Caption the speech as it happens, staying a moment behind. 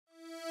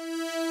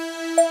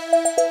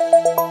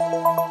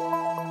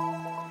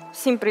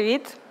Всім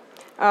привіт!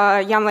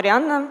 Я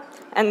Marianna,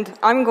 and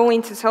I'm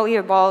going to tell you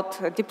about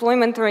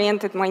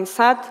deployment-oriented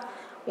mindset,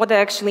 what I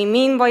actually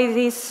mean by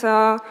this,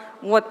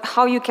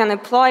 how you can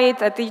apply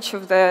it at each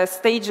of the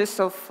stages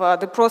of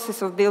the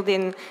process of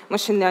building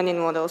machine learning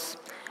models.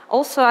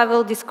 Also, I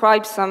will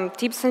describe some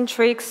tips and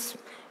tricks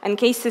and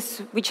cases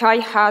which I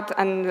had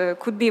and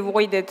could be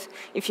avoided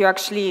if you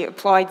actually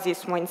applied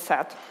this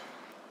mindset.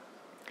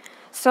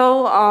 So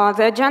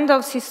the agenda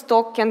of this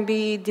talk can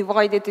be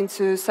divided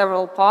into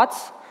several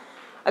parts.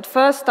 At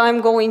first,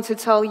 I'm going to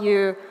tell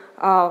you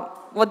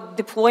what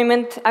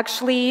deployment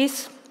actually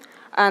is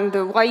and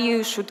why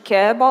you should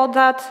care about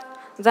that.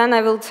 Then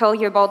I will tell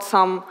you about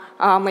some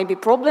maybe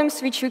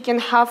problems which you can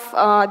have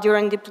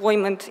during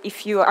deployment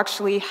if you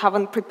actually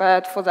haven't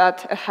prepared for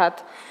that ahead,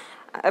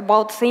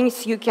 about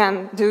things you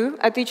can do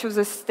at each of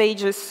the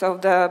stages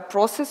of the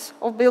process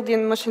of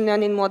building machine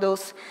learning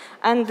models.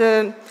 And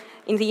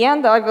in the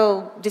end, I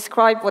will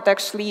describe what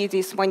actually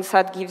this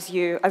mindset gives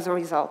you as a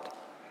result.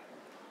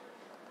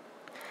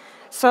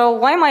 So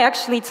why am I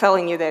actually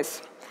telling you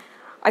this?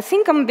 I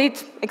think I'm a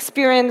bit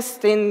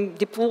experienced in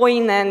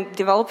deploying and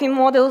developing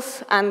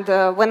models, and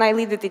when I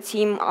led the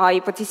team,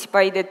 I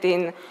participated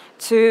in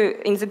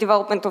the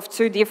development of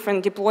 2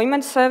 different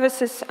deployment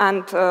services,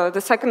 and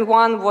the second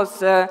one was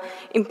the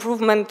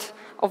improvement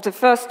of the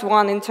first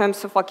one in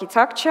terms of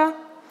architecture.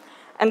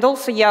 And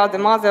also, yeah, the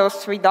mother of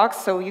 3 dogs,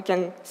 so you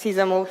can see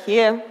them all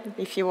here.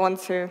 If you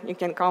want to, you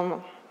can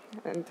come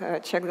and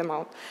check them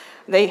out.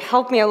 They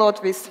helped me a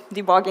lot with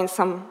debugging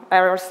some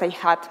errors I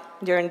had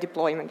during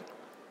deployment.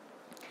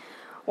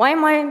 Why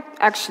am I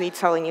actually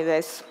telling you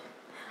this?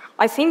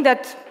 I think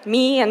that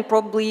me and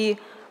probably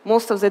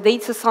most of the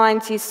data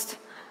scientists,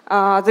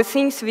 the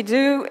things we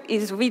do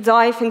is we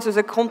dive into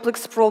the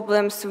complex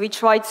problems, we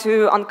try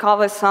to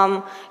uncover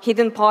some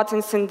hidden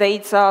patterns in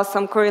data,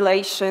 some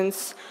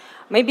correlations.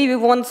 Maybe we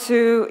want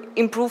to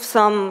improve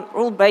some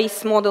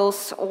rule-based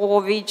models,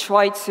 or we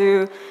try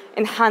to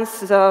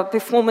enhance the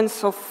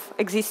performance of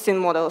existing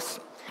models.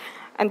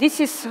 And this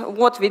is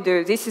what we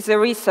do. This is the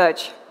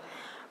research.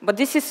 But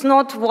this is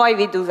not why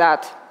we do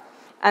that.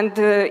 And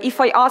if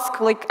I ask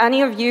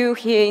any of you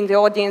here in the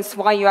audience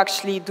why you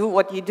actually do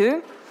what you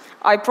do,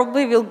 I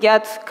probably will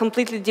get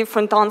completely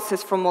different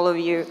answers from all of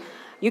you.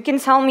 You can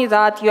tell me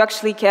that you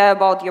actually care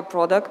about your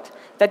product,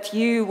 that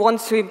you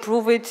want to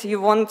improve it, you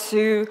want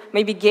to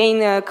maybe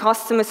gain a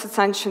customer's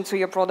attention to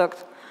your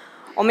product.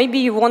 Or maybe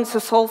you want to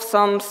solve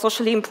some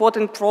socially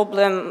important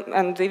problem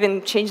and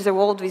even change the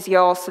world with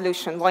your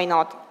solution. Why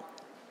not?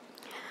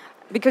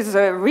 Because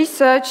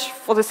research,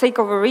 for the sake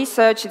of a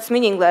research, it's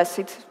meaningless.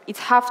 It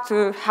has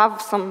to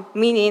have some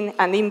meaning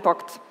and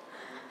impact.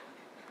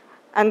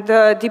 And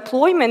the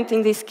deployment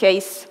in this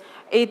case,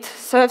 it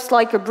serves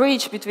like a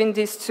bridge between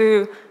these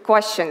 2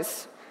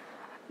 questions.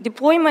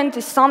 Deployment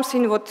is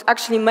something that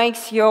actually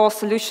makes your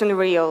solution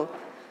real.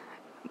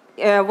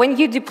 When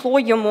you deploy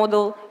your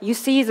model, you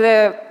see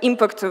the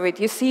impact of it.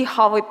 You see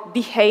how it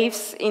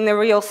behaves in a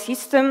real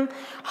system,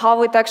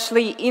 how it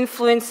actually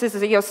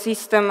influences your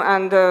system,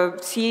 and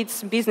see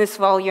its business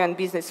value and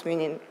business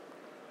meaning.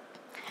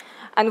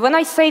 And when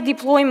I say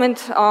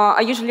deployment,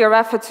 I usually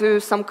refer to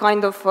some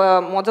kind of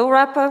model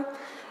wrapper.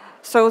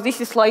 So this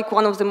is like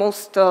one of the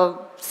most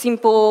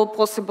simple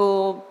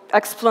possible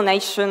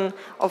explanation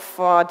of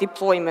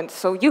deployment.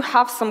 So you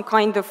have some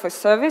kind of a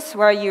service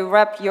where you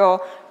wrap your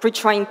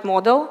pre-trained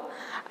model.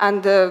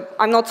 And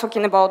I'm not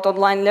talking about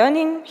online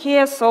learning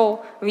here,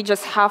 so we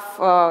just have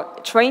a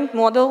trained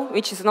model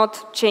which is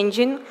not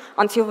changing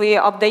until we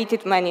update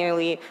it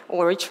manually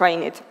or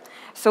retrain it.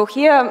 So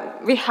here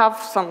we have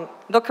some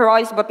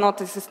Dockerized, but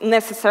not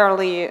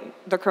necessarily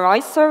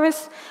Dockerized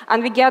service,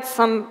 and we get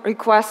some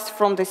requests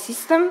from the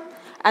system,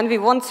 and we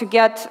want to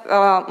get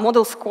a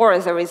model score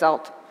as a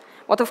result.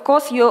 But of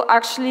course, you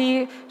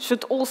actually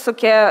should also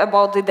care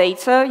about the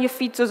data you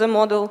feed to the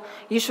model.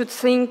 You should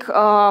think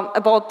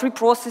about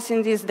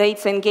pre-processing this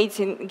data and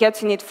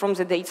getting it from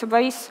the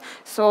database.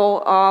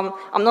 So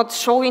I'm not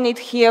showing it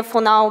here for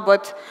now,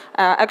 but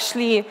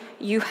actually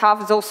you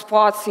have those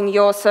parts in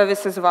your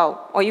service as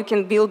well. Or you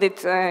can build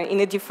it in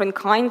a different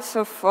kinds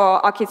of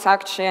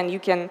architecture, and you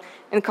can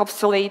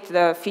encapsulate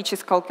the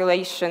features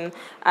calculation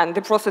and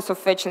the process of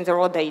fetching the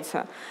raw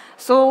data.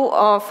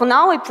 So for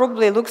now, it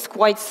probably looks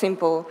quite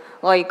simple,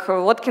 like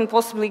what can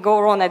possibly go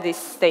wrong at this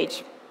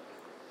stage.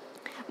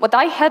 But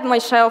I had my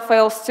share of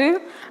fails too,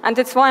 and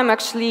that's why I'm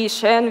actually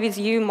sharing with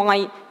you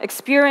my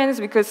experience,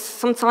 because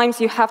sometimes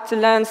you have to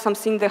learn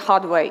something the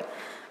hard way.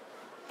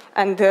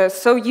 And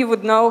so you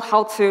would know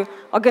how to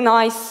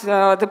organize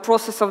the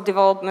process of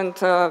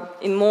development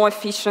in a more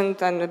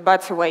efficient and a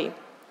better way.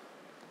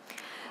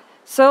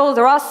 So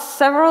there are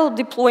several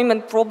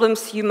deployment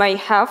problems you may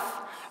have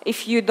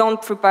if you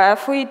don't prepare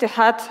for it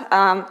ahead,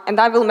 and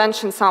I will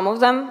mention some of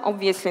them,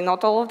 obviously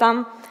not all of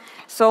them.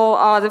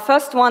 So the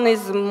first one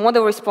is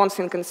model response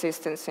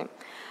inconsistency.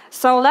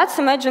 So let's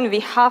imagine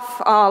we have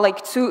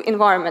like 2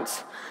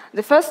 environments.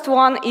 The first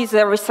one is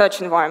a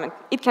research environment.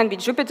 It can be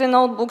Jupyter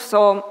notebooks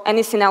or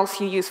anything else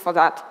you use for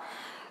that.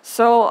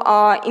 So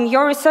in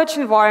your research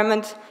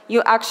environment,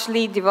 you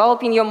actually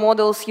developing your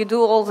models, you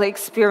do all the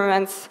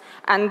experiments,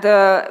 and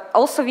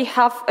also we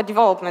have a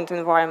development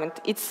environment.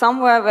 It's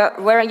somewhere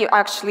where you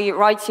actually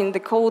writing the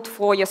code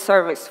for your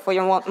service, for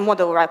your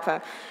model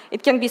wrapper.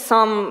 It can be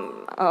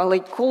some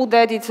like code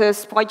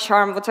editors,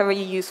 PyCharm, whatever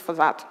you use for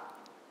that.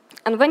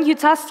 And when you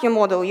test your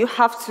model, you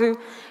have to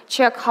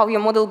check how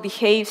your model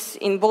behaves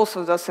in both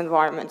of those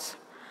environments.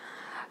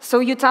 So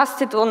you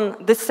test it on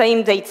the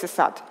same data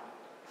set.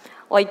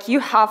 Like you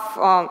have,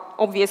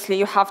 obviously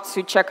you have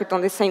to check it on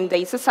the same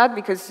data set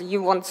because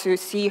you want to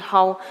see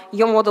how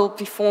your model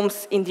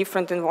performs in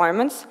different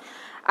environments.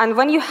 And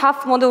when you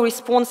have model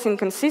response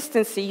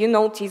inconsistency, you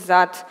notice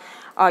that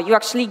you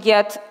actually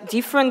get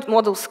different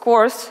model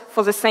scores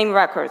for the same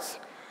records.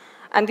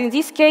 And in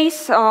this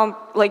case,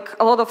 like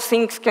a lot of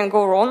things can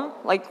go wrong.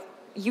 Like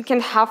you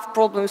can have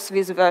problems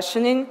with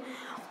versioning,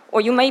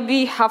 or you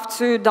maybe have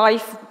to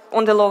dive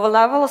on the lower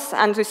levels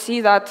and to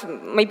see that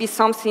maybe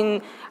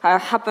something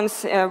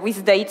happens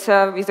with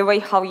data, with the way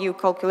how you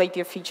calculate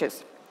your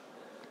features.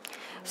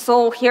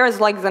 So here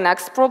is like the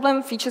next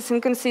problem, features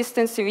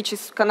inconsistency, which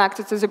is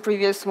connected to the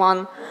previous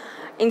one.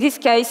 In this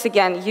case,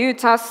 again, you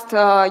test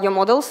your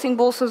models in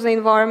both of the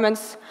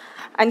environments,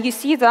 and you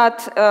see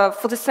that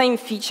for the same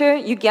feature,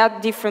 you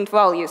get different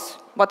values.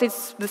 But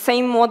it's the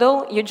same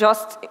model, you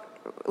just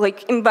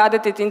like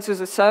embedded it into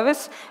the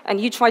service, and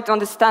you try to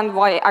understand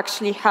why it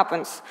actually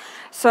happens.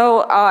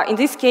 So in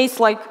this case,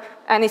 like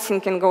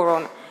anything can go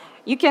wrong.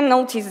 You can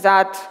notice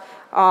that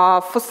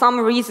for some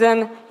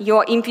reason,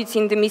 you're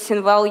inputting the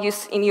missing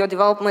values in your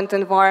development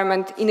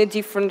environment in a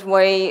different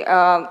way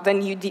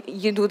than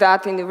you do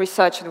that in the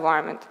research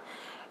environment.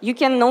 You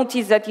can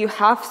notice that you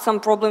have some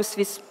problems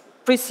with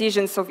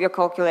precisions of your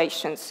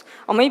calculations.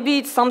 Or maybe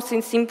it's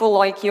something simple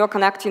like you're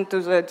connecting to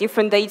the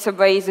different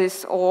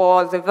databases,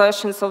 or the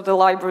versions of the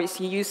libraries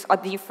you use are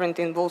different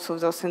in both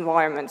of those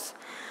environments.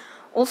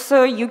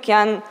 Also, you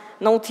can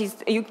notice,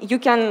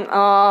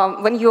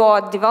 when you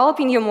are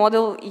developing your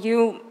model,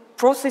 you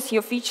process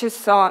your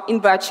features in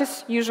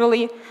batches,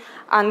 usually.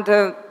 And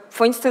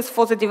for instance,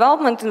 for the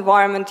development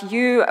environment,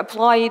 you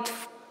apply it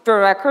per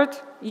record.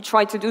 You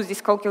try to do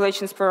these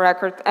calculations per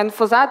record. And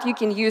for that, you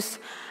can use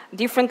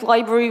different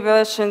library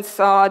versions,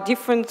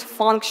 different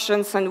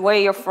functions and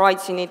way of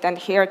writing it, and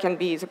here can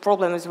be the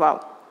problem as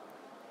well.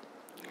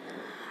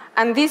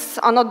 And these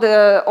are not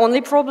the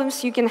only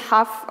problems you can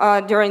have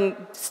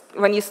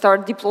when you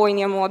start deploying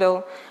your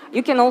model.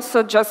 You can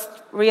also just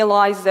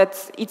realize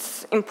that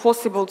it's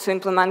impossible to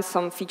implement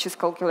some features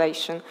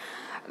calculation.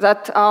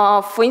 That,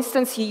 for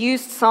instance, you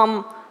used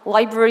some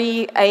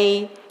library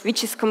A,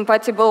 which is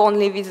compatible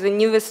only with the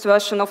newest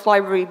version of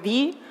library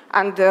B,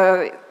 and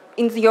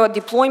in your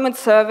deployment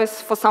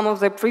service for some of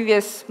the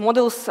previous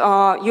models,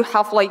 you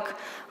have like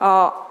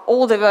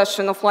older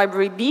version of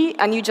library B,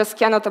 and you just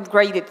cannot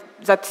upgrade it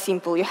that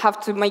simple. You have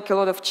to make a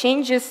lot of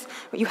changes,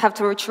 you have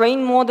to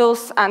retrain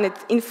models, and it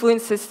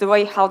influences the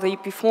way how they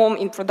perform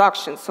in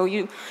production. So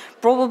you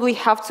probably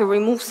have to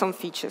remove some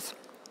features.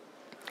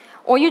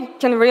 Or you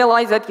can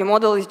realize that your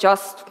model is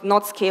just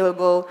not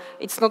scalable,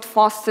 it's not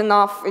fast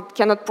enough, it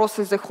cannot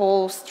process the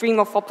whole stream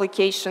of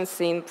applications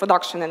in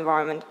production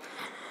environment.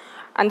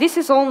 And this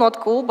is all not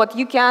cool, but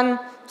you can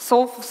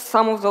solve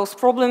some of those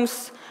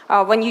problems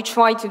when you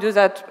try to do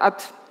that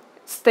at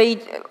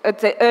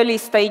the early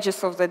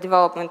stages of the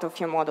development of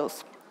your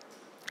models.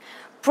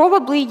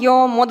 Probably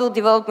your model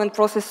development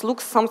process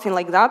looks something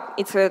like that.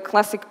 It's a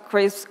classic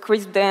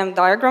CRISP-DM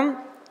diagram.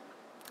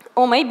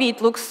 Or maybe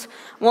it looks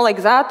more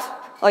like that,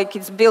 like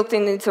it's built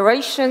in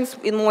iterations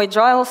in more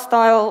agile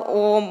style,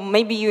 or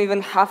maybe you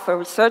even have a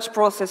research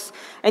process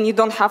and you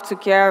don't have to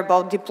care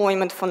about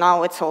deployment for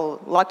now at all.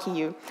 Lucky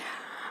you.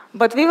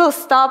 But we will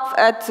stop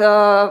at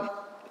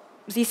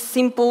this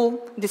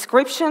simple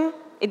description.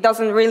 It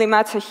doesn't really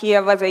matter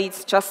here whether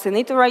it's just an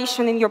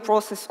iteration in your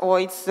process or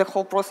it's the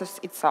whole process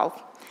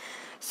itself.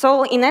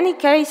 So in any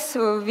case,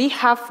 we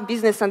have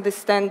business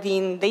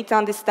understanding,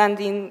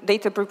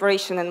 data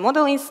preparation, and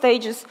modeling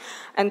stages,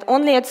 and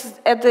only at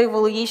the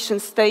evaluation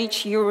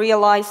stage you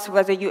realize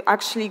whether you're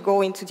actually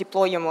going to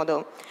deploy your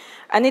model.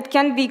 And it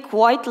can be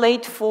quite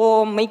late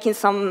for making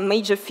some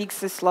major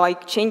fixes,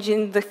 like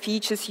changing the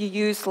features you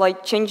use,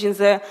 like changing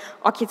the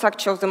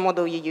architecture of the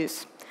model you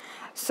use.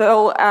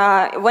 So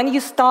when you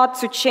start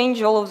to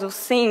change all of those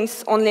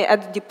things, only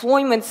at the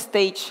deployment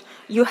stage,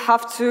 you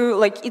have to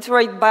like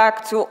iterate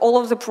back to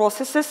all of the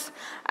processes,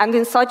 and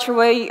in such a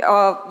way,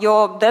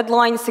 your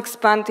deadlines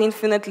expand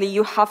infinitely.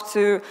 You have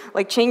to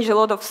like change a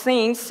lot of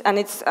things, and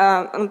it's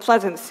an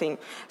unpleasant thing.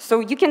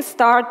 So you can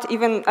start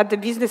even at the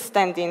business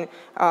standing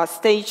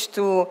stage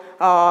to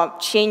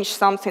change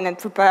something and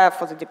prepare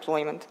for the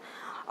deployment.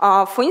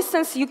 For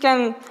instance, you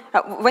can,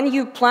 when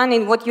you're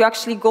planning what you're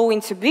actually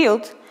going to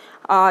build,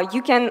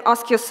 you can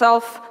ask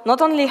yourself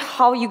not only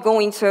how you're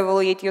going to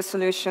evaluate your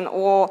solution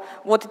or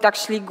what it's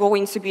actually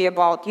going to be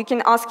about. You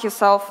can ask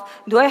yourself,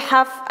 do I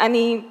have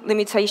any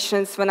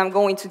limitations when I'm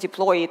going to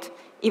deploy it,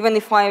 even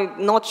if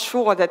I'm not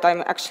sure that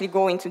I'm actually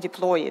going to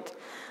deploy it?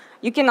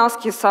 You can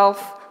ask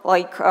yourself,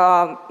 like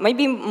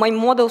maybe my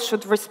model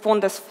should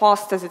respond as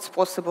fast as it's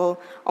possible,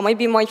 or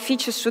maybe my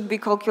features should be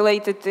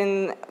calculated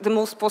in the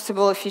most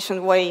possible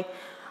efficient way,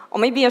 or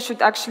maybe I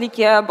should actually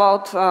care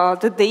about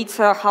the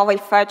data, how I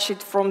fetch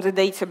it from the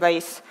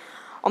database.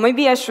 Or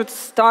maybe I should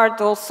start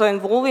also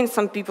involving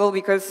some people,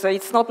 because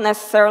it's not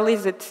necessarily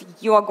that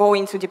you are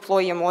going to deploy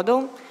your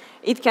model.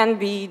 It can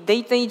be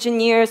data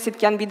engineers, it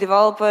can be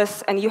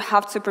developers, and you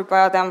have to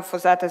prepare them for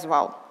that as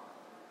well.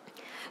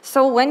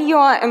 So when you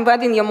are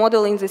embedding your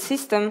model in the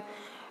system,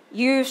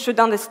 you should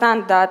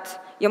understand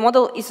that your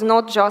model is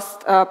not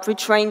just a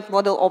pre-trained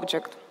model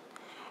object.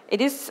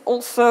 It is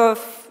also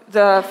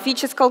the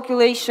features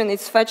calculation,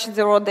 it's fetching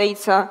the raw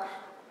data,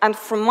 and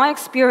from my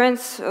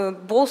experience,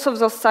 both of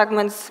those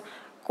segments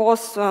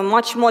cause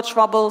much more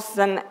troubles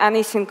than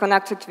anything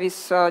connected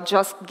with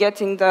just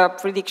getting the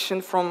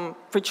prediction from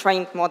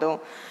pre-trained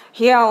model.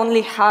 Here I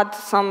only had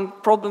some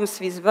problems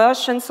with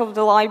versions of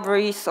the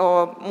libraries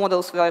or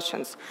models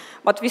versions.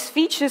 But with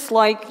features,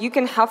 like you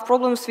can have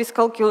problems with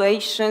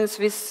calculations,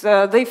 with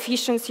the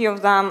efficiency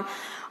of them.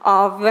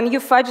 When you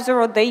fetch the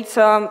raw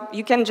data,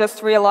 you can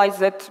just realize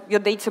that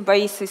your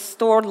database is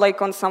stored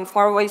like on some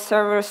faraway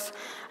servers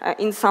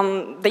in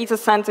some data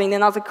center in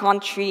another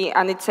country,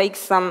 and it takes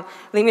some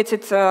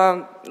limited,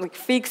 like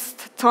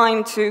fixed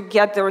time to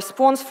get the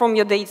response from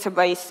your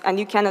database, and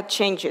you cannot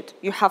change it.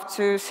 You have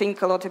to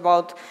think a lot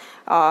about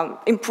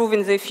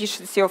improving the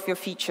efficiency of your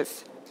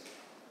features.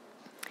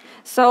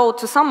 So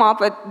to sum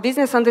up, at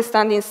business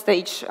understanding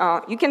stage,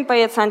 you can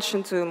pay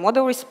attention to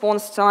model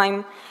response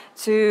time,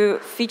 to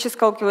features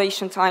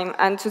calculation time,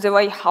 and to the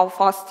way how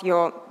fast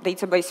your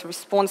database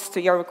responds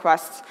to your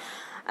requests.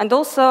 And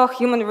also,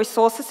 human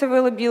resources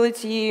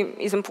availability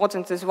is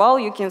important as well.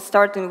 You can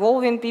start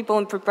involving people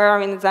and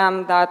preparing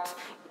them that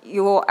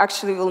you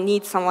actually will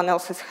need someone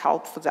else's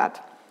help for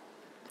that.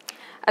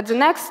 At the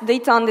next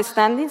data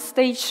understanding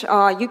stage,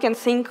 you can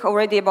think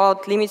already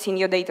about limiting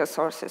your data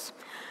sources.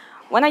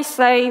 When I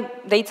say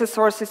data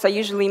sources, I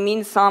usually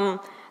mean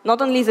not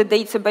only the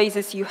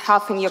databases you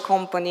have in your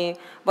company,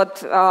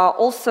 but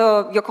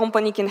also your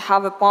company can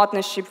have a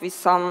partnership with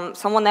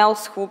someone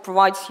else who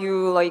provides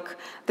you like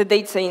the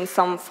data in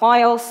some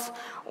files,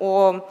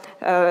 or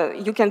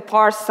you can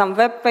parse some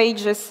web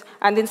pages,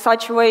 and in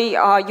such a way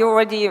you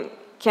already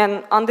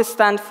can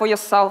understand for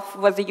yourself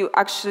whether you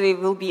actually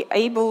will be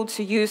able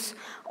to use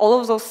all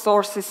of those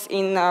sources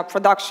in a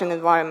production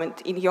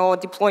environment, in your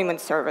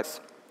deployment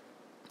service.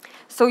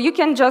 So you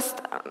can just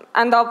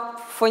end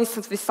up, for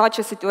instance, with such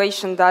a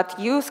situation that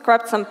you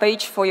scrapped some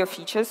page for your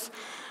features,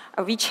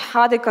 which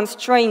had a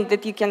constraint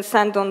that you can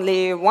send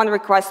only one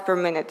request per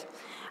minute.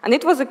 And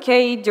it was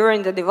okay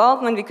during the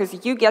development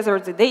because you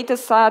gathered the data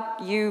set,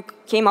 you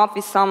came up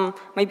with some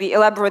maybe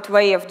elaborate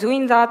way of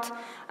doing that,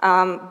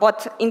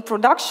 but in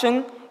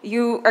production,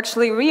 you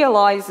actually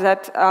realize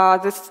that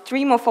the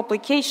stream of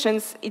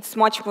applications, it's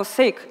much more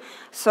thick.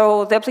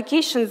 So the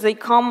applications, they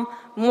come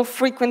more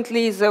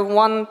frequently than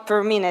one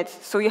per minute.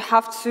 So you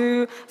have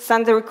to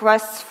send the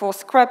requests for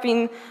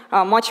scrapping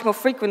much more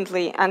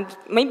frequently. And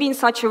maybe in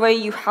such a way,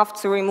 you have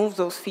to remove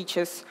those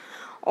features.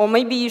 Or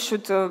maybe you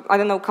should, I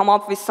don't know, come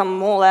up with some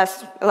more or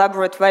less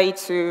elaborate way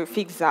to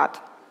fix that.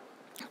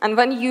 And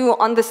when you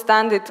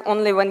understand it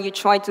only when you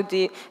try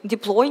to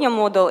deploy your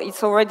model,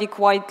 it's already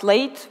quite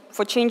late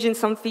for changing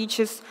some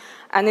features,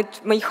 and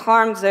it may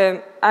harm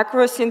the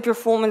accuracy and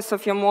performance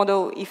of your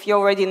model if you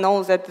already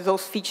know that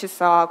those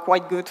features are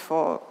quite good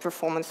for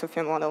performance of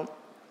your model.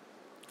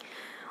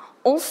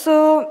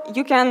 Also,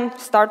 you can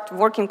start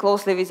working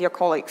closely with your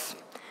colleagues.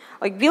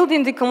 Like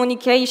building the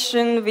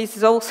communication with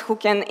those who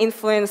can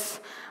influence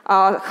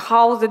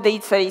how the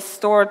data is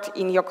stored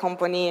in your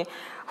company,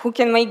 who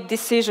can make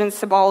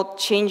decisions about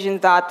changing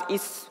that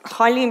is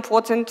highly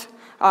important,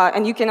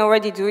 and you can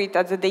already do it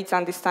at the data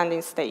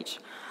understanding stage.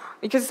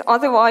 Because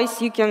otherwise,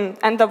 you can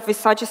end up with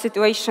such a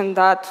situation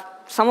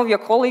that some of your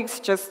colleagues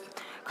just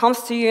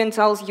comes to you and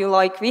tells you,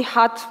 like, we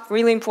had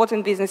really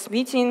important business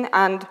meeting,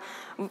 and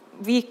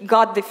we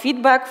got the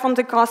feedback from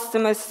the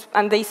customers,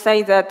 and they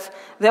say that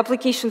the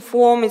application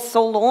form is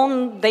so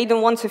long, they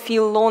don't want to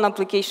fill long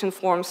application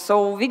forms.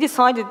 So we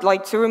decided,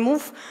 like, to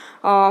remove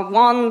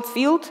one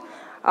field.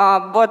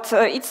 But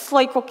it's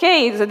like,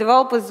 okay, the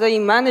developers, they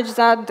manage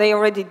that, they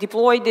already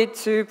deployed it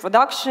to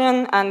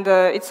production, and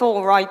it's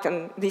all right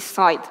on this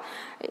side.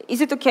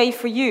 Is it okay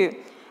for you?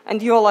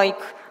 And you're like,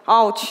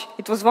 ouch,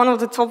 it was one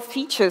of the top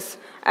features.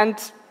 And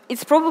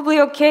it's probably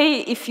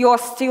okay if you are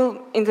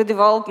still in the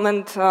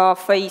development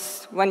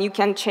phase, when you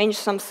can change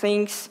some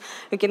things,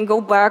 you can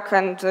go back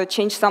and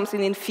change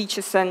something in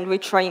features and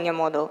retrain your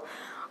model.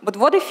 But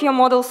what if your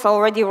models are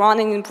already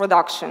running in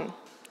production?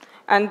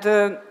 And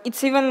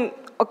it's even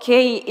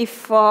okay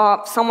if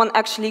someone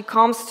actually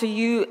comes to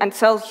you and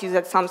tells you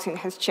that something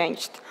has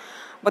changed.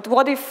 But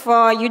what if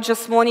you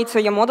just monitor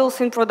your models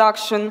in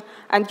production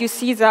and you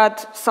see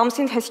that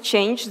something has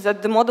changed,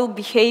 that the model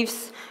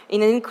behaves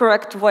in an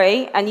incorrect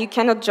way, and you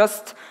cannot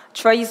just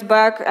trace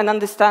back and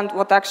understand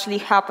what actually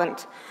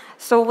happened?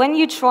 So when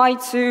you try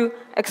to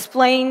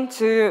explain,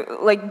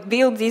 to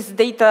build this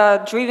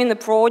data-driven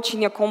approach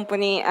in your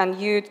company, and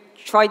you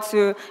try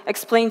to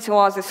explain to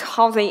others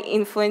how they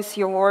influence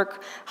your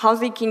work, how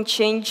they can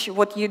change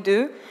what you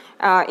do,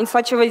 in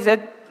such a way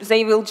that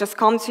they will just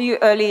come to you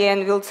early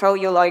and will tell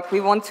you, we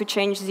want to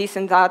change this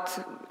and that.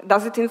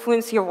 Does it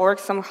influence your work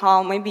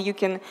somehow? Maybe you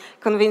can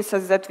convince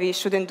us that we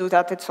shouldn't do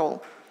that at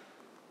all.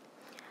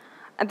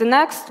 At the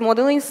next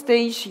modeling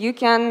stage, you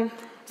can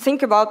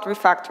think about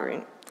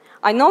refactoring.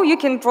 I know you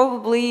can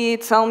probably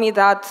tell me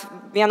that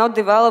we are not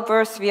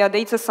developers, we are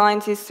data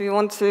scientists, we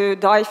want to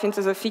dive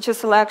into the feature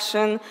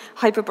selection,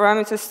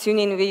 hyperparameters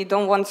tuning, we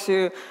don't want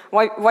to,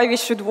 why we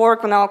should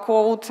work on our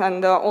code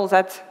and all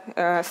that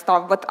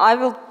stuff. But I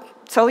will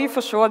tell you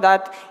for sure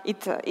that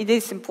it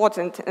is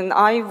important, and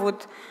I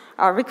would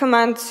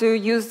recommend to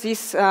use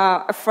this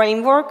a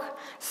framework.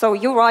 So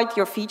you write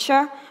your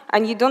feature,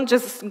 and you don't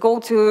just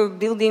go to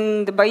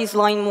building the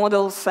baseline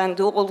models and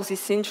do all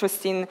this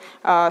interesting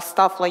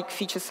stuff like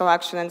feature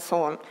selection and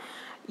so on.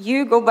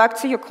 You go back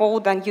to your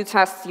code and you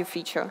test your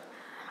feature.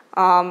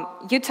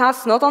 You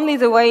test not only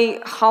the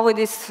way how it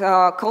is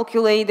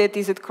calculated,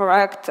 is it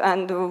correct,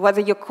 and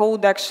whether your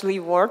code actually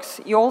works.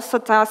 You also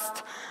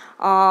test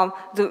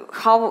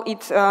how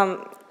it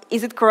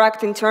is it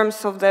correct in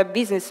terms of the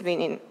business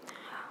meaning.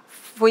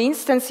 For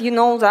instance, you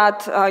know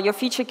that your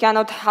feature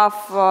cannot have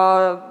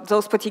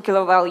those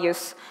particular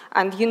values,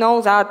 and you know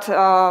that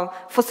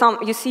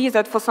you see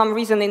that for some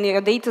reason in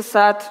your data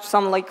set,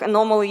 some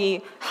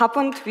anomaly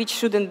happened which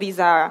shouldn't be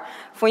there.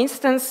 For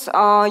instance,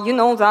 you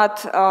know that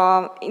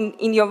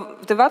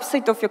the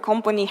website of your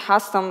company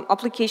has some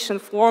application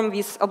form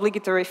with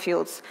obligatory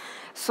fields.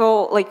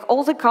 So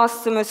all the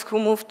customers who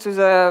move to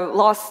the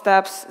last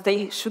steps,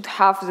 they should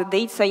have the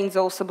data in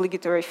those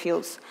obligatory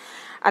fields.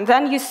 And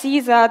then you see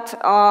that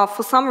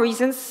for some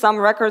reasons, some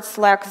records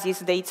lack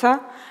this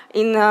data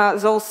in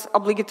those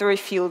obligatory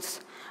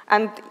fields.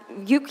 And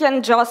you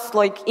can just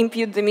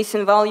impute the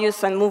missing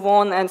values and move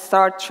on and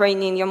start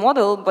training your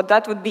model, but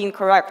that would be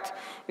incorrect,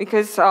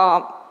 because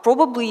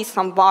probably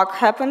some bug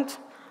happened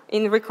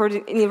in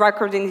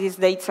recording this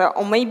data,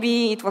 or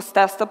maybe it was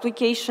test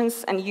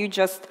applications and you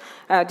just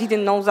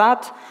didn't know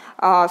that.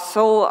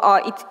 So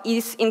it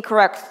is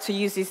incorrect to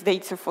use this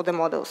data for the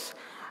models.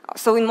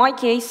 So in my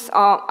case,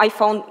 I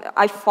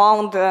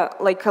found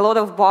a lot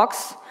of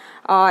bugs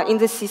in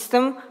the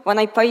system when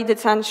I paid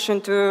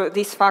attention to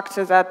this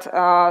factor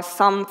that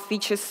some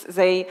features,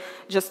 they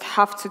just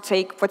have to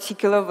take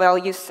particular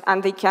values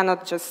and they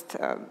cannot just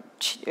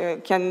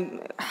can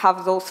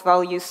have those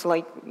values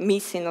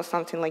missing or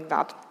something like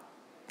that.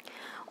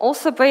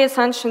 Also pay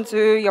attention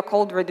to your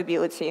code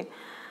readability.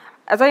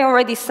 As I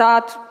already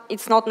said,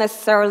 it's not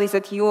necessarily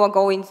that you are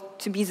going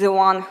to be the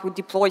one who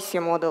deploys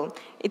your model.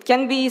 It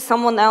can be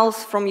someone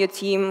else from your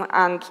team,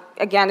 and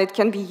again, it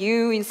can be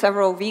you in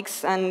several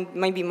weeks and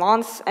maybe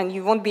months, and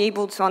you won't be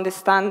able to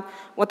understand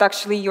what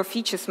actually your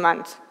features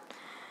meant.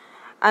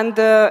 And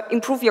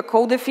improve your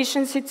code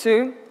efficiency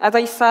too. As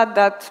I said,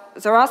 that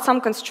there are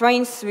some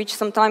constraints which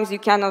sometimes you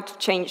cannot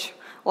change,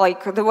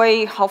 like the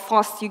way how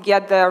fast you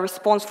get the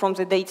response from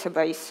the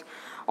database.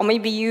 Or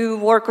maybe you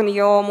work on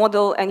your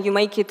model and you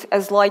make it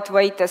as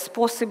lightweight as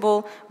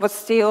possible, but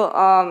still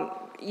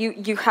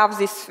you have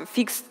this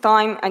fixed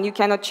time and you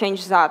cannot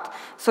change that.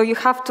 So you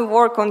have to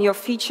work on your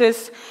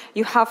features.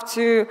 You have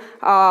to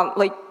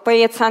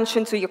pay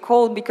attention to your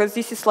code, because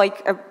this is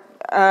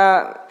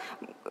a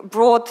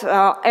broad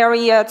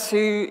area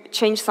to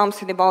change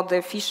something about the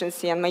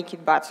efficiency and make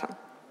it better.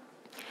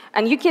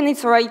 And you can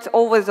iterate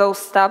over those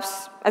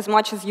steps as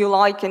much as you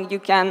like, and you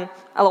can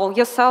allow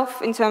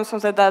yourself in terms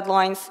of the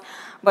deadlines,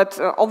 but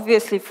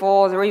obviously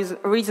for the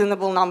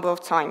reasonable number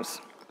of times.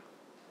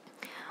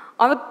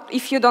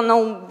 If you don't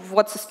know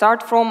what to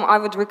start from, I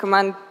would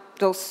recommend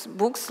those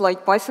books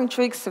like Python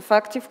Tricks,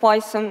 Effective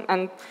Python,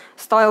 and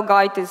Style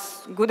Guide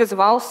is good as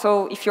well.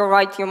 So if you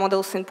write your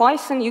models in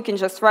Python, you can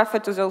just refer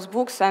to those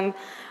books, and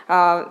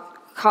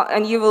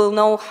you will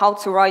know how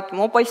to write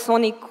more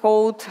Pythonic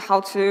code,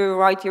 how to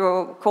write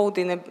your code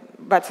in a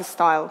better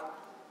style.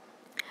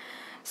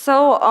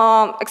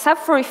 So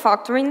except for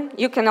refactoring,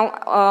 you can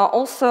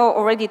also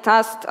already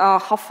test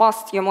how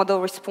fast your model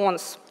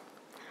responds.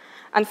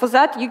 And for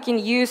that, you can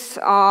use,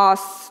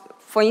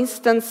 for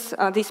instance,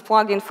 this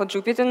plugin for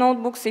Jupyter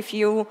Notebooks if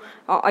you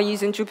are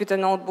using Jupyter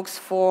Notebooks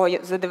for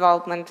the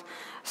development.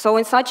 So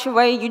in such a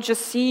way, you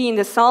just see in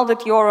the cell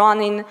that you're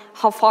running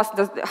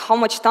how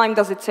much time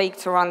does it take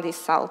to run this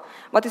cell.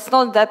 But it's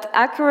not that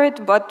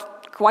accurate,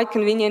 but quite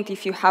convenient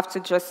if you have to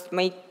just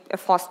make a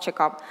fast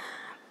checkup.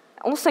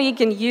 Also, you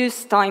can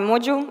use time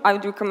module. I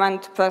would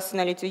recommend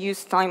personally to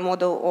use time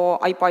model or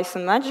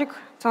IPython Magic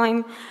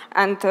time.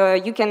 And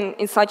you can,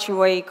 in such a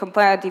way,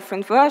 compare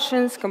different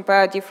versions,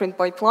 compare different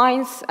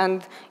pipelines,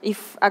 and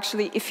if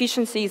actually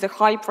efficiency is a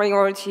high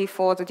priority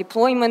for the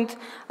deployment,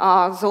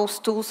 those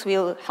tools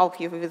will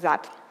help you with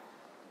that.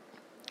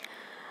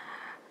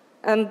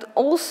 And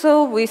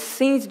also, with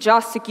things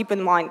just to keep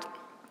in mind.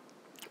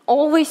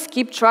 Always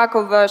keep track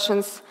of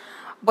versions,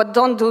 but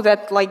don't do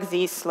that like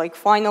this, like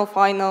final,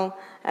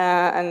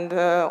 and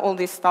all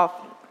this stuff.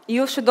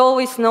 You should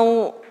always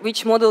know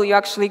which model you're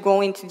actually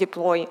going to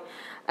deploy.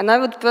 And I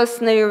would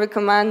personally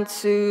recommend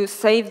to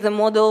save the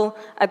model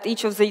at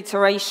each of the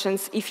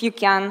iterations if you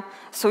can,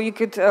 so you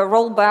could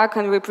roll back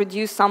and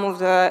reproduce some of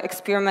the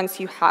experiments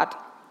you had.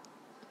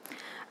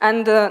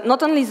 And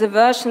not only the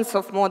versions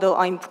of model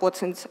are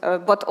important,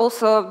 but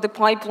also the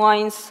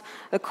pipelines,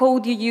 the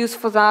code you use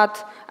for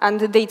that, and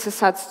the data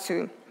sets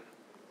too.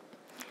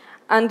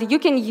 And you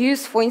can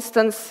use, for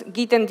instance,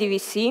 Git and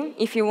DVC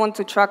if you want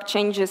to track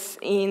changes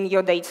in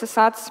your data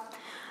sets.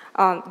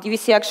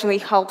 DVC actually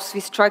helps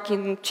with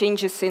tracking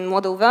changes in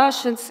model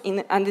versions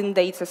and in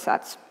data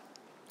sets.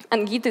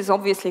 And Git is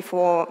obviously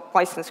for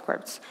Python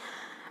scripts.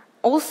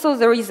 Also,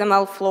 there is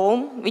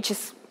MLflow, which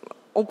is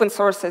open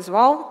source as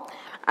well.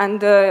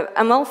 And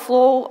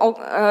MLflow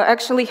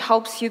actually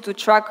helps you to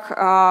track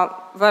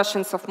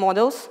versions of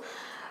models.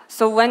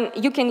 So when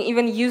you can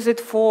even use it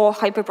for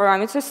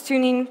hyperparameters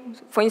tuning.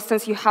 For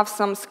instance, you have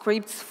some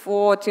scripts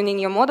for tuning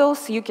your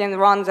models. You can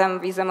run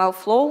them with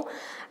MLflow.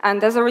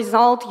 And as a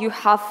result, you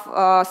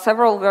have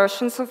several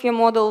versions of your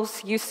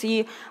models. You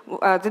see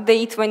the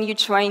date when you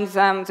trained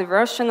them, the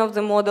version of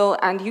the model,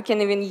 and you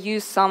can even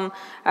use some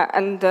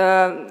and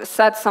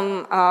set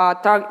some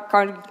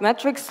target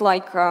metrics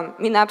like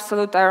mean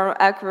absolute error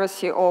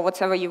accuracy or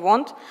whatever you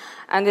want.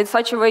 And in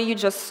such a way, you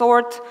just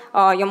sort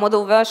your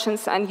model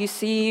versions and you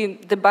see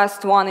the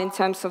best one in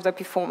terms of the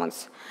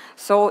performance.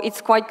 So it's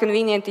quite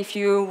convenient if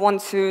you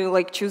want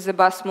to choose the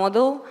best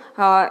model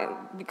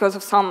because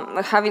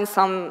of having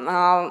some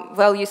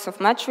values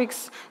of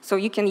metrics. So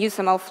you can use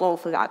MLflow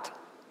for that.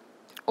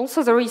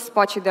 Also, there is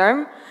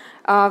pachyderm,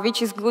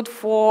 which is good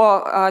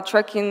for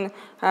tracking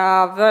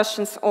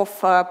versions of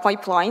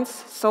pipelines.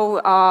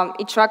 So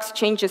it tracks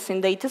changes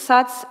in data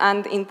sets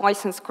and in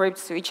Python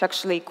scripts, which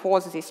actually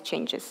cause these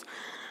changes.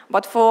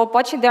 But for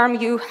pachyderm,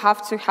 you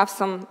have to have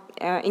some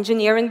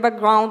engineering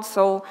background.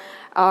 So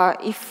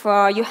if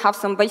you have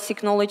some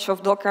basic knowledge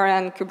of Docker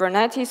and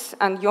Kubernetes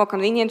and you're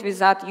convenient with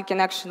that, you can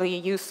actually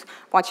use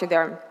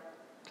pachyderm.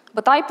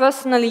 But I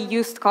personally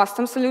used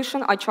custom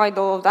solution. I tried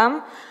all of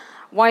them.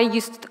 Why I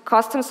used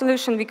custom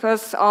solution?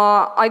 Because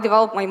I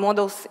developed my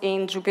models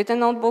in Jupyter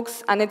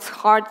notebooks, and it's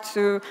hard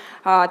to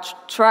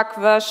track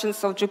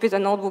versions of Jupyter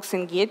notebooks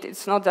in Git.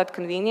 It's not that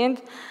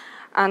convenient.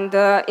 And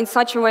in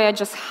such a way, I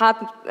just had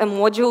a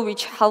module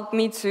which helped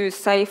me to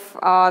save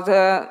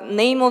the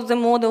name of the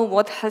model,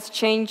 what has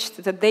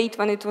changed, the date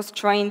when it was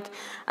trained,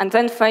 and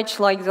then fetch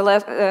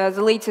the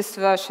latest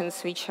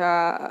versions which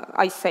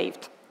I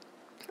saved,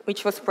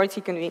 which was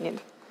pretty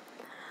convenient.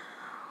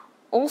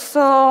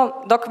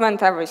 Also,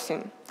 document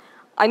everything.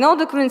 I know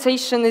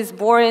documentation is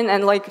boring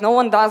and no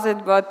one does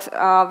it, but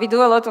we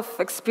do a lot of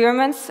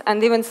experiments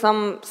and even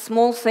some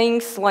small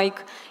things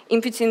like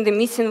inputting the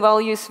missing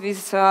values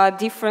with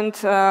different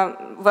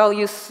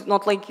values,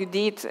 not like you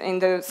did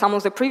in some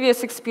of the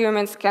previous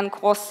experiments, can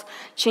cause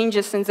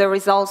changes in the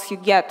results you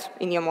get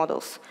in your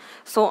models.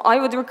 So I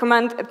would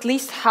recommend at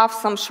least have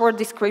some short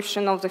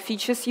description of the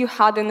features you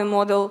had in the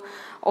model,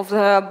 of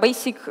the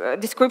basic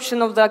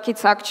description of the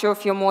architecture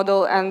of your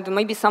model, and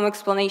maybe some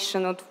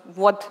explanation of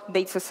what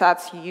data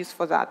sets you use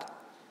for that.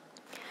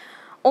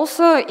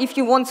 Also, if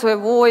you want to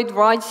avoid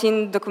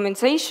writing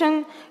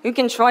documentation, you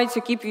can try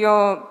to keep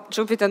your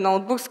Jupyter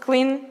notebooks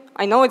clean.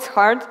 I know it's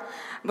hard,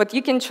 but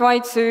you can try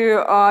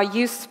to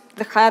use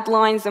the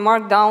headlines, the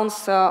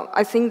markdowns.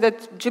 I think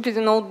that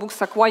Jupyter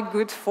notebooks are quite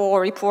good for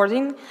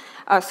reporting.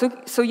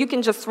 So you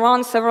can just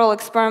run several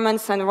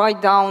experiments and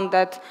write down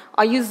that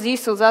I use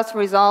this or that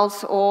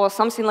results, or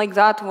something like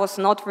that was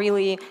not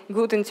really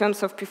good in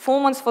terms of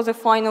performance for the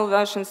final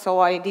version, so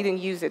I didn't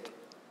use it.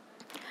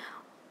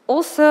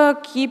 Also,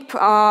 keep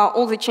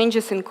all the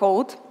changes in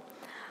code.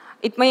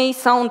 It may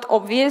sound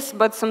obvious,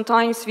 but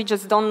sometimes we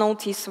just don't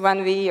notice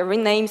when we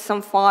rename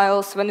some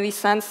files, when we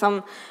send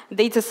some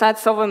data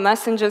sets over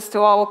messages to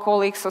our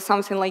colleagues or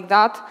something like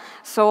that.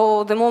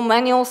 So the more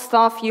manual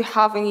stuff you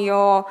have in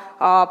your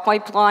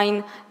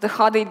pipeline, the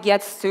harder it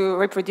gets to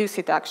reproduce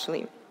it,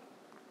 actually.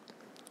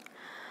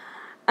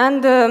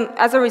 And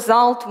as a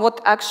result, what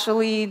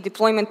actually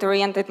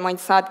deployment-oriented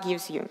mindset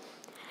gives you.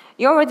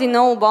 You already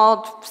know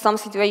about some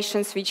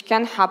situations which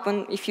can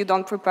happen if you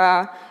don't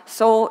prepare.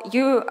 So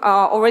you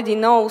already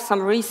know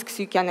some risks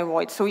you can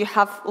avoid. So you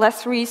have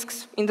less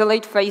risks in the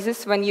late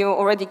phases when you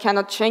already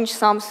cannot change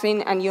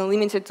something and you're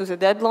limited to the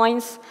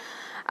deadlines.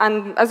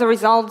 And as a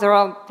result, there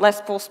are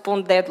less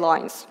postponed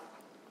deadlines.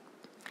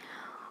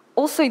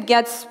 Also, it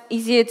gets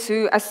easier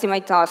to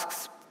estimate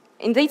tasks.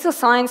 In data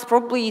science,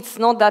 probably it's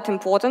not that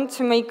important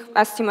to make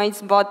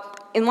estimates,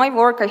 but in my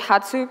work, I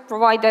had to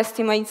provide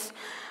estimates.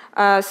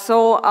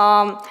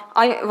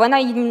 When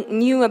I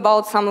knew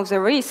about some of the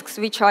risks,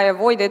 which I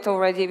avoided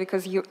already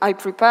because I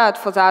prepared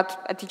for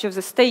that at each of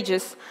the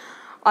stages,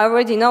 I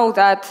already know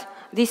that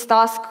this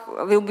task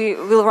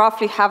will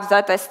roughly have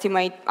that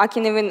estimate. I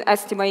can even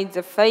estimate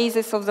the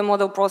phases of the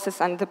model process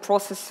and the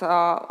process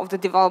of the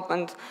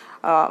development,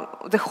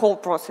 the whole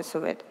process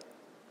of it.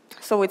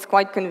 So it's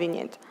quite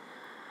convenient.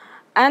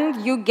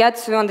 And you get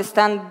to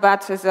understand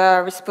better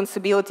the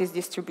responsibilities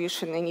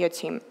distribution in your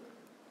team.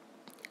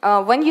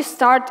 When you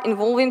start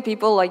involving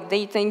people like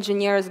data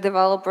engineers,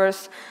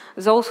 developers,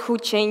 those who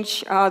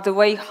change the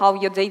way how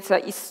your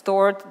data is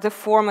stored, the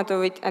format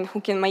of it, and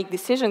who can make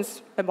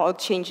decisions about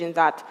changing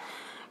that,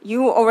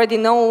 you already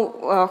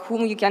know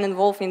whom you can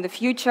involve in the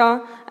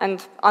future.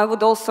 And I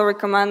would also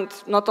recommend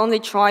not only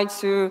try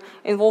to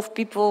involve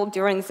people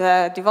during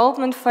the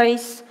development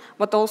phase,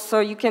 but also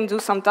you can do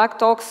some tech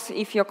talks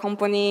if your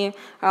company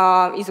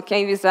is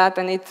okay with that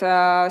and it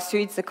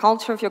suits the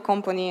culture of your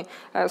company.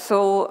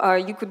 So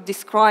you could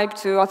describe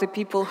to other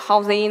people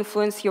how they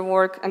influence your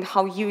work and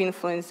how you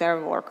influence their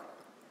work.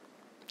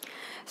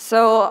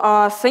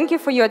 So thank you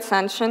for your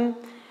attention.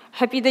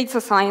 Happy data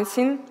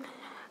sciencing.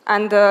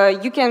 And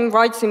you can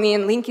write to me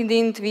on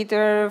LinkedIn,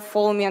 Twitter,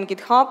 follow me on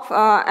GitHub.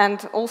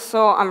 And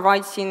also I'm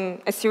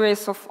writing a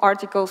series of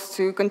articles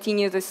to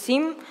continue the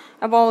theme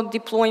about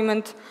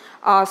deployment.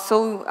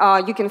 So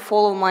you can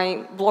follow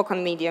my blog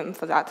on Medium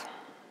for that.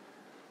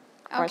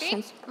 Okay,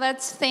 questions?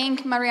 Let's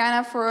thank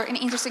Marianna for an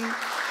interesting...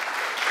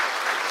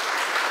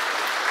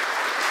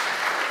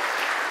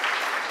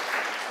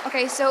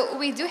 Okay, so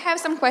we do have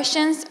some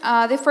questions.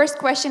 The first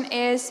question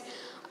is,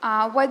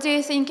 what do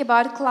you think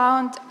about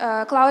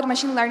cloud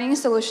machine learning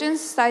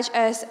solutions such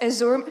as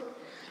Azure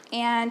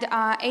and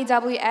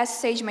AWS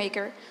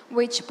SageMaker,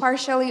 which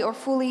partially or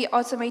fully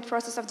automate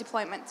process of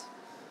deployment?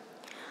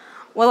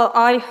 Well,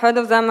 I heard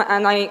of them,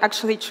 and I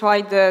actually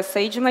tried the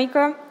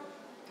SageMaker.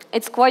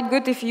 It's quite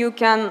good if you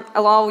can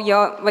allow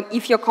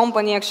if your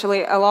company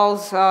actually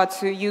allows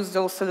to use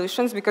those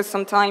solutions, because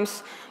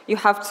sometimes you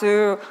have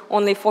to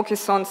only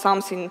focus on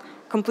something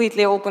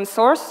completely open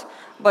source.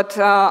 But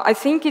I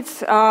think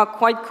it's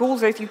quite cool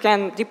that you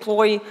can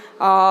deploy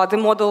the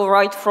model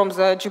right from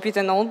the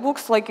Jupyter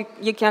notebooks, like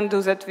you can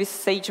do that with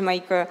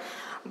SageMaker.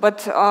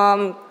 But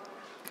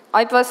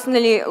I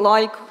personally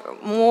like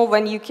more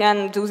when you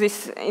can do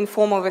this in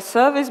form of a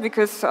service,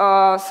 because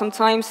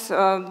sometimes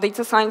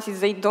data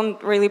scientists, they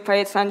don't really pay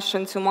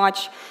attention too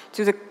much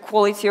to the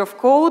quality of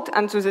code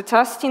and to the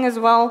testing as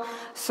well.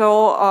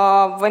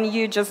 So when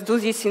you just do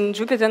this in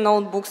Jupyter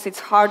notebooks, it's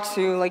hard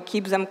to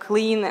keep them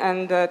clean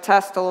and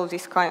test all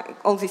this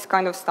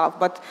kind of stuff.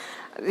 But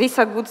these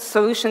are good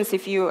solutions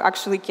if you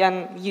actually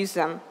can use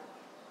them.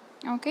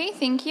 Okay,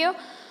 thank you.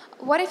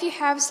 What if you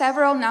have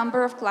several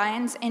number of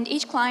clients and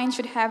each client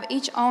should have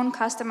its own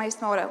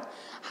customized model?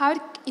 How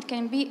it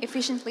can be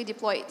efficiently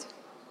deployed?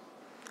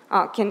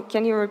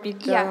 Can you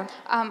repeat? Yeah.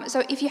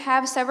 So if you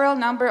have several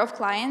number of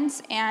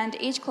clients and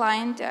each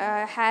client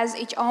has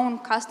its own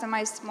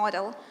customized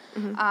model,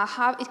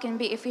 how it can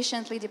be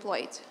efficiently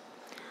deployed?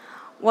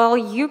 Well,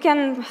 you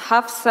can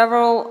have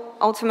several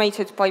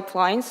automated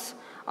pipelines.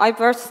 I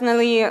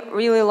personally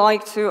really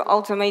like to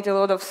automate a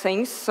lot of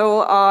things.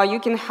 So you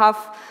can have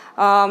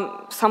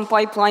some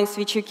pipelines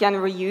which you can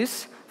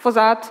reuse for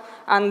that.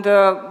 And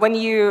when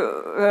you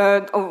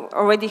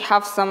already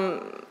have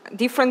some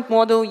different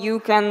model, you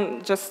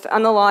can just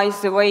analyze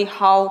the way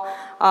how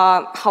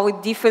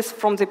it differs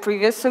from the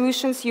previous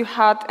solutions you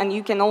had, and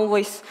you can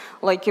always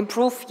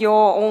improve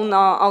your own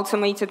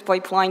automated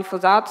pipeline for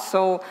that.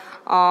 So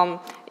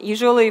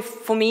usually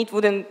for me it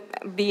wouldn't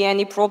be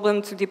any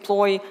problem to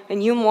deploy a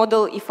new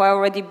model. If I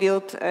already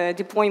built a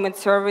deployment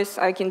service,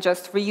 I can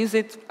just reuse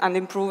it and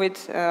improve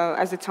it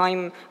as the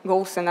time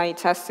goes and I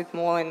test it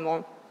more and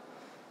more.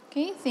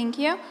 Okay, thank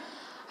you.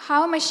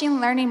 How machine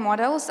learning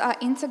models are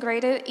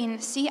integrated in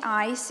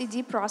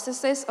CI/CD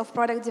processes of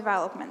product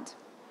development?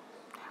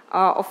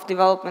 Product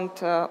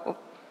development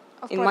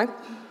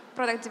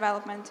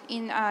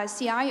in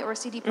CI or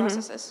CD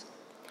processes?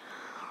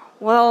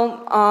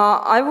 Well,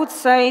 I would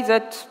say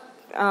that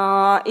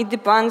it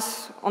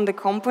depends on the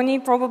company,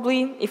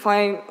 probably, if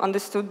I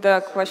understood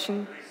the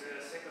question. There is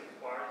a second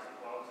part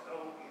about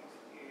how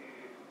it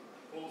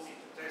falls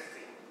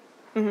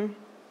into testing.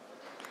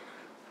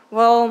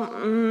 Well,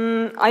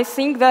 I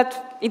think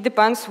that it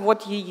depends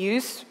what you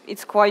use.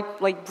 It's quite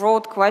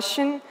broad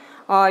question.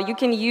 You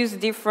can use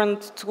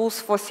different tools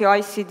for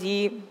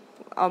CI/CD,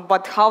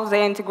 but how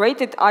they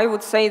integrate it, I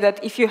would say that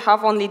if you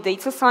have only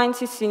data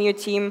scientists in your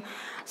team,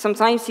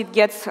 sometimes it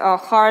gets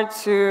hard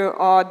to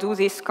do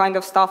this kind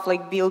of stuff,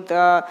 build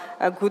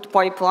good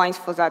pipelines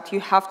for that.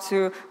 You have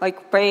to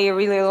pay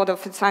really a lot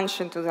of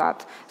attention to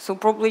that. So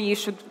probably you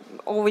should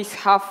always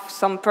have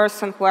some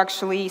person who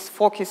actually is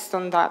focused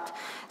on that.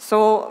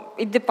 So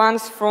it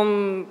depends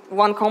from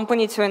one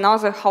company to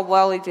another how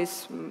well it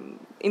is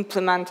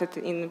implemented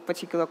in a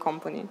particular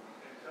company. And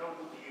how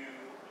would you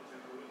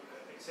do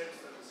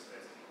acceptance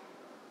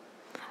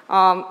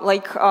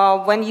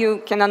testing? When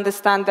you can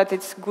understand that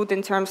it's good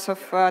in terms of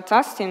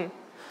testing,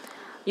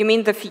 you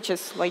mean the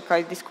features like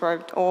I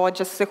described, or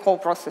just the whole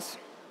process?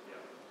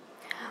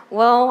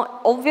 Well,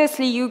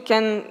 obviously you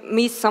can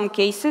miss some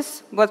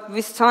cases, but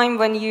with time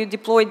when you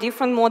deploy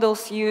different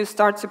models, you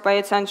start to pay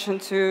attention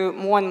to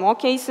more and more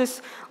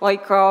cases.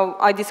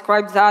 I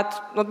described that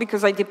not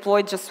because I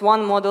deployed just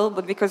one model,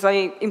 but because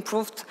I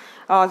improved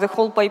the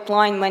whole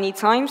pipeline many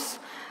times.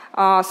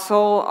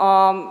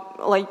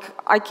 Like,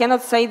 I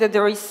cannot say that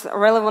there is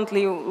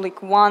relevantly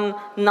like one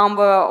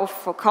number of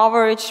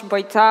coverage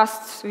by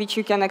tests which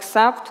you can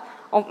accept.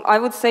 I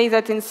would say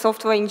that in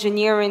software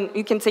engineering,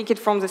 you can take it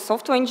from the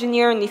software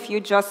engineer, and if you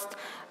just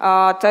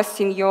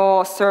testing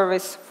your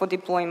service for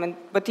deployment.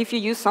 But if you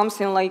use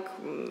something like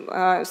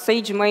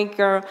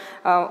SageMaker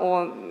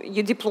or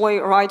you deploy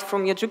right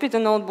from your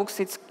Jupyter notebooks,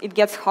 it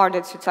gets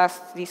harder to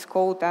test this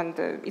code, and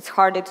it's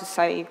harder to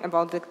say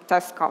about the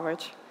test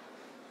coverage.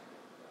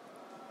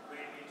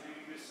 Maybe do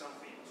you use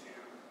something to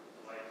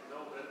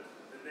know that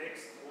the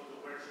next model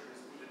version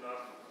is good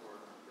enough for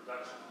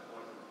production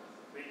deployment?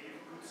 May give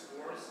good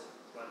scores,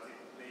 but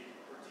it may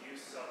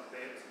produce some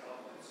bad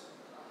outputs.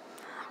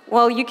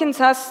 Well, you can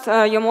test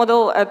your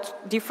model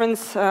at different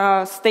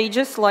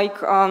stages, like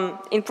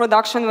in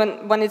production,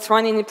 when it's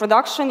running in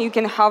production, you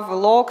can have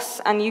logs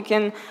and you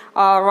can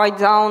write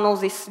down all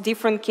these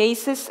different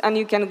cases and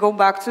you can go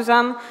back to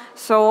them.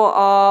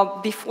 So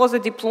before the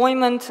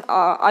deployment,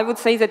 I would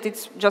say that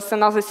it's just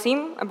another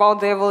theme about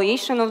the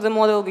evaluation of the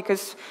model,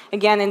 because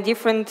again, in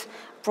different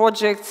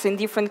projects, in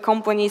different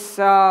companies,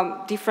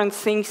 different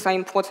things are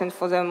important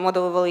for the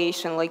model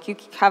evaluation. Like you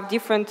have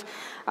different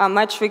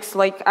metrics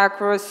like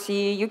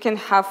accuracy, you can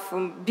have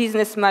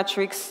business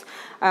metrics,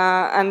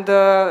 and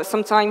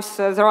sometimes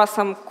there are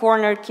some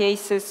corner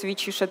cases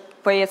which you should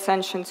pay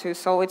attention to.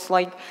 So it's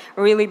like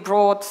a really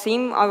broad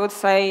theme, I would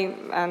say,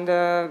 and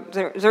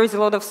there is a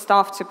lot of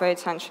stuff to pay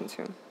attention to.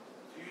 Do you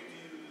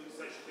do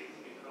such things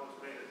in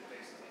automated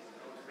testing,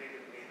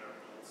 automated manner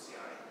in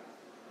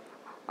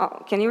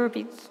CI? Can you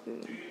repeat? Do you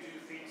do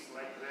things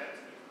like that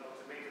in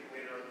automated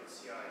manner in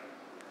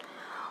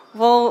CI?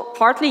 Well,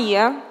 partly,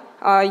 yeah.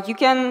 You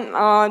can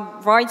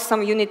write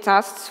some unit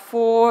tests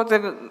for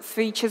the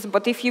features,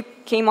 but if you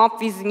came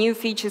up with new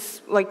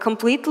features like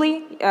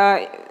completely,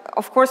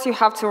 of course you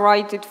have to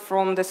write it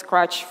from the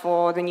scratch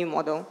for the new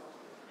model.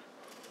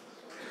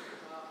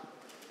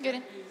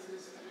 Good.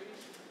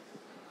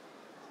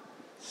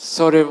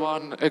 Sorry,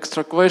 one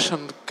extra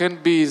question.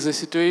 Can be the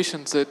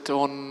situation that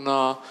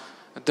on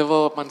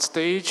development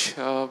stage,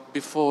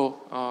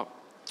 before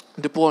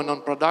deploying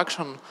on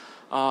production,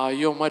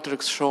 your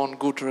metrics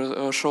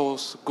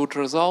shows good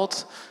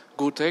results,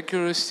 good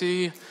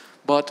accuracy,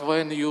 but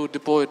when you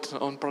deploy it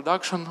on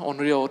production, on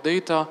real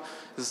data,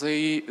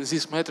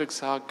 these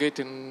metrics are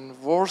getting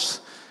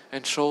worse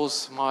and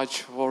shows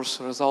much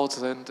worse results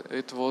than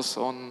it was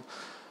on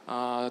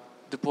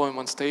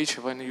deployment stage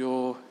when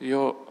you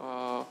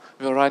were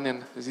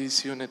running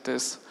these unit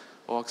tests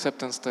or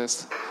acceptance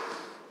tests.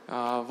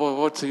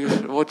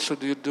 What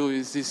should you do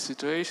in these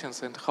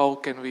situations, and how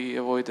can we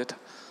avoid it?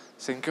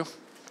 Thank you.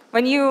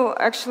 When you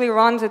actually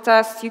run the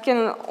test, you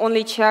can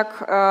only check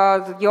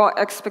your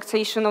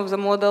expectation of the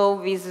model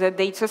with the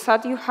data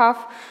set you have,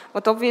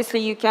 but obviously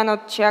you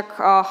cannot check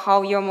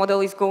how your model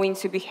is going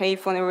to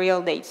behave on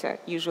real data,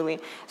 usually.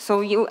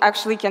 So you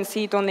actually can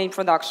see it only in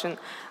production.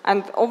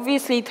 And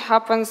obviously it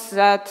happens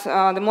that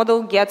the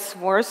model gets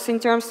worse in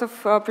terms of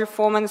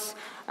performance,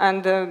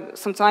 and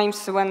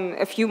sometimes when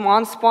a few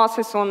months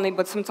passes only,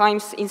 but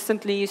sometimes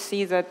instantly you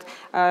see that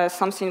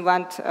something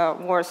went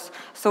worse.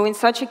 So in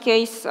such a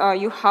case,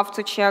 you have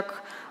to check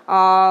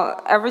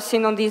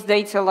everything on this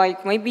data,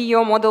 like maybe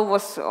your model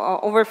was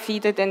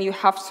overfitted and you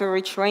have to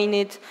retrain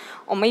it,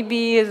 or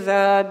maybe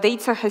the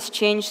data has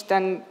changed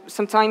and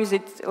sometimes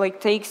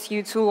it takes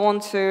you too long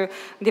to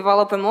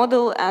develop a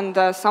model,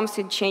 and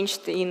something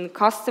changed in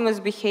customers'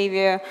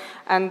 behavior,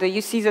 and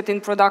you see that in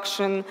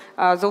production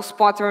those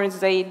patterns,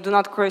 they do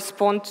not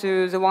correspond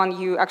to the one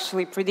you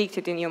actually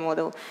predicted in your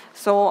model.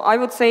 So I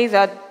would say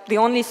that the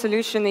only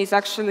solution is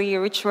actually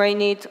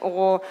retrain it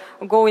or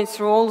going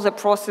through all the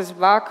process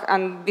back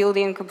and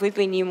building a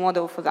completely new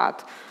model for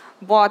that.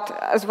 But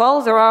as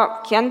well, there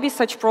can be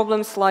such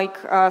problems like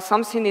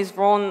something is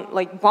wrong,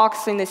 like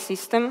bugs in the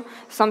system,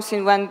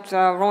 something went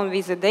wrong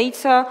with the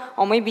data,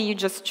 or maybe you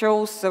just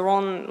chose the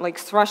wrong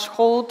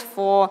threshold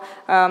for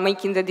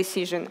making the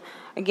decision.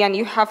 Again,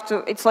 you have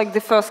to, it's like the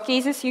first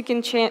cases you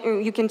can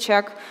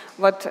check,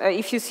 but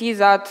if you see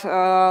that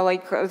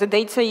the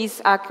data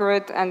is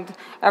accurate and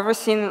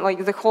everything,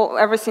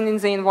 everything in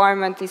the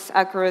environment is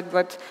accurate,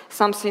 but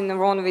something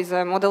wrong with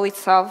the model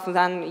itself,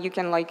 then you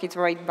can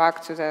iterate back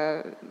to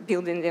the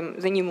building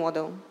the new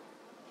model.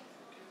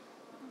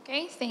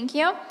 Okay, thank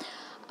you.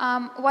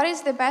 What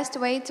is the best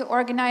way to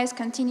organize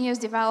continuous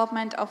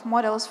development of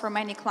models for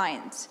many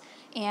clients,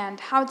 and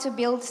how to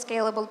build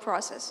scalable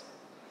process?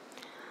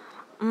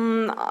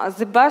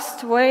 The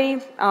best way,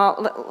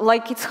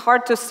 it's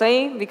hard to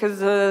say because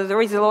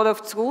there is a lot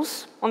of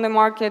tools on the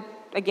market.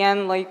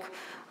 Again,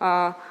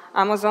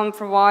 Amazon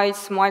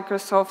provides,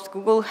 Microsoft,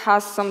 Google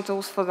has some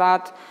tools for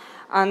that.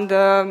 And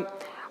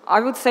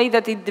I would say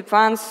that it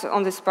depends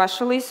on the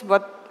specialist,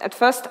 but at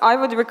first I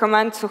would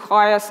recommend to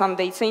hire some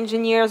data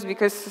engineers,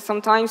 because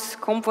sometimes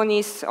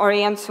companies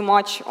orient too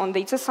much on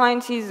data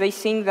scientists. They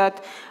think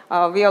that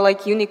we are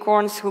like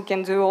unicorns who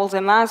can do all the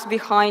math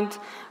behind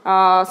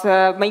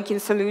making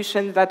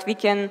solutions that we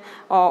can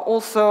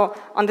also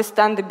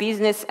understand the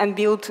business and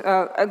build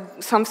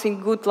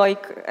something good,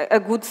 like a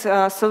good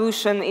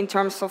solution in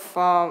terms of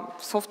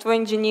software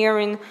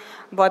engineering.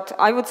 But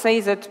I would say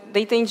that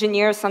data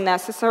engineers are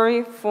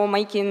necessary for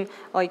making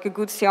like a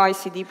good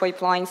CI/CD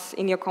pipelines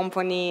in your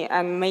company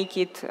and make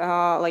it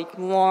like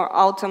more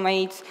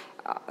automate,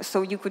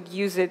 so you could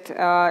use it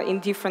in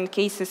different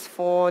cases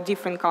for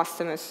different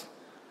customers.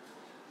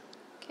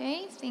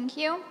 Okay, thank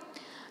you.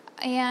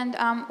 And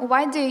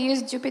why do you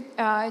use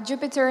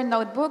Jupyter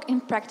Notebook in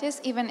practice,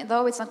 even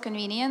though it's not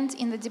convenient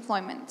in the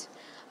deployment?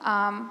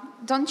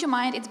 Don't you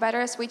mind it's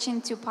better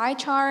switching to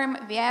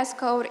PyCharm, VS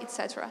Code,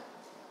 etc.?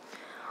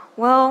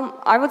 Well,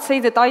 I would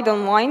say that I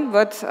don't mind,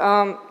 but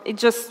it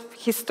just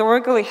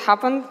historically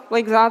happened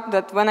like that,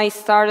 that when I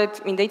started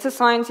in data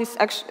science,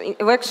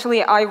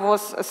 actually I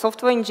was a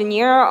software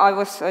engineer, I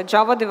was a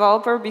Java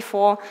developer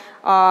before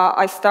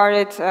I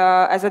started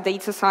as a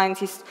data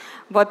scientist.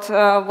 But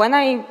when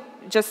I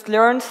just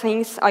learned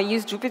things, I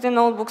use Jupyter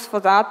Notebooks for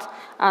that,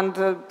 and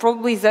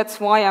probably that's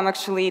why I'm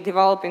actually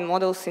developing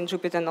models in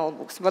Jupyter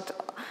Notebooks. But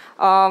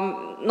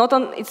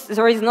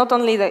there is not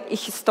only the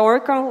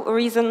historical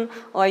reason,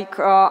 like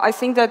I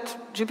think that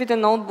Jupyter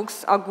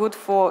Notebooks are good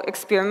for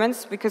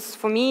experiments, because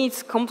for me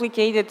it's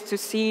complicated to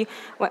see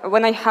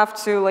when I have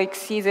to like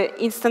see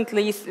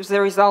instantly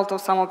the result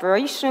of some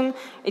operation.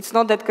 It's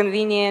not that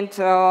convenient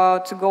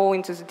to go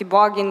into the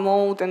debugging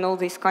mode and all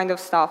this kind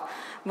of stuff.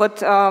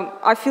 But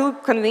I feel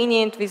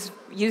convenient with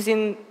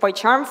using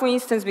PyCharm, for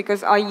instance,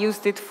 because I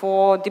used it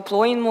for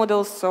deploying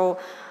models. So,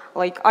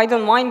 like, I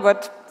don't mind,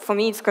 but for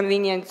me, it's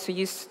convenient to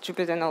use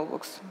Jupyter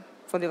Notebooks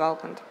for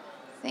development.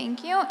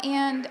 Thank you.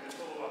 And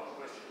follow-up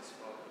questions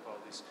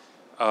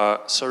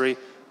about this. Sorry.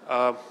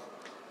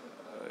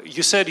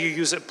 You said you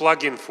use a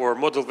plugin for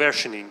model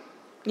versioning.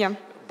 Yeah.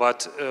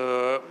 But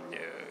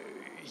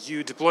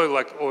you deploy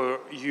or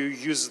you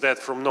use that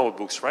from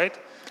notebooks, right?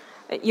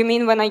 You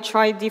mean when I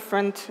try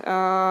different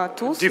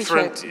tools?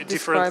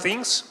 Different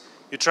things.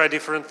 You try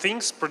different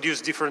things,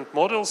 produce different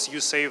models. You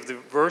save the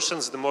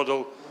versions, the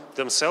model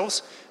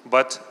themselves.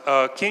 But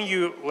can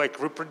you like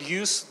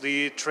reproduce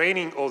the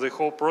training or the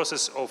whole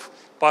process of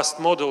past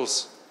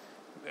models?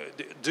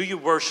 Do you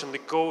version the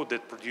code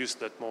that produced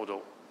that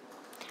model?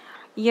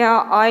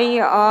 Yeah,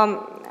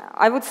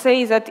 I would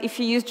say that if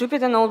you use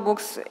Jupyter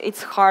Notebooks,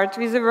 it's hard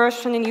with the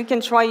versioning. You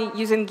can try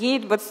using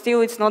Git, but still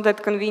it's not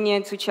that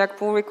convenient to check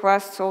pull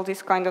requests, all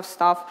this kind of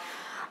stuff.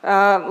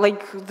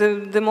 Like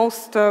the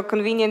most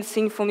convenient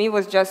thing for me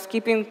was just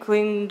keeping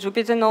clean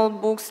Jupyter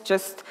Notebooks,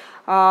 just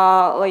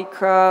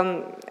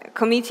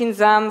committing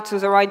them to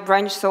the right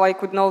branch so I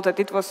could know that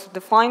it was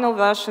the final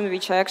version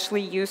which I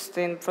actually used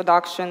in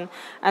production.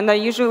 And I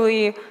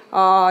usually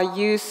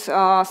use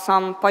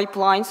some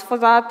pipelines for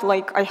that,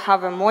 like I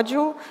have a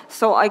module,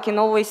 so I can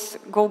always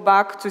go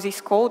back to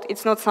this code.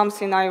 It's not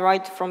something I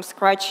write from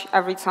scratch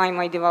every time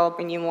I develop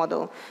a new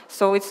model.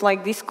 So it's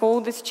like this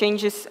code, this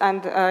changes,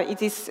 and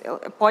it is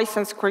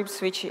Python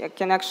scripts which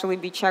can actually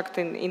be checked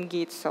in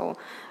Git. So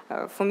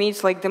for me,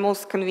 it's like the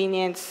most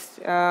convenient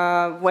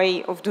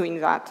way of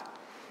doing that.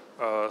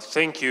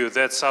 Thank you.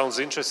 That sounds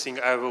interesting.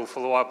 I will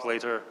follow up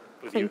later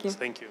with you.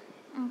 Thank you.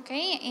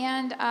 Okay,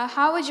 and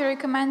how would you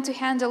recommend to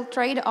handle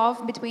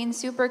trade-off between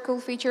super cool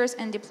features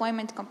and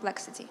deployment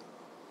complexity?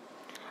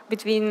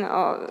 Between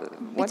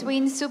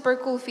Between super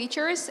cool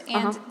features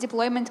and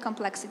deployment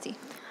complexity.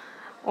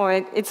 Oh,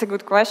 it's a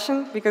good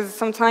question, because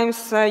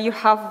sometimes you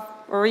have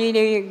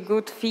really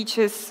good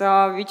features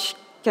which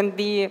can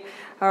be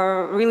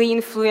really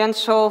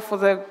influential for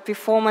the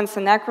performance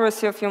and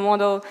accuracy of your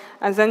model,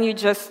 and then you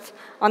just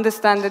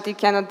understand that you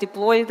cannot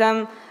deploy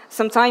them.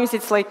 Sometimes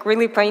it's like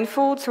really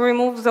painful to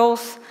remove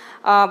those,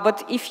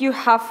 but if you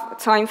have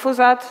time for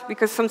that,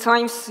 because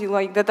sometimes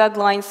like the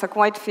deadlines are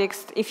quite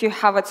fixed, if you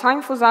have a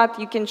time for that,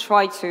 you can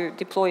try to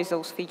deploy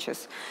those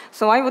features.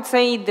 So I would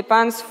say it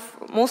depends,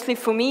 mostly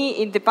for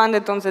me, it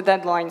depended on the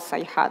deadlines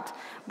I had.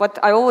 But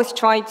I always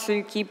try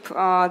to keep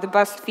the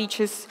best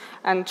features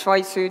and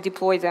try to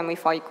deploy them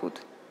if I could.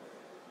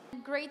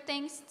 Great,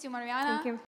 thanks to Marianna. Thank you.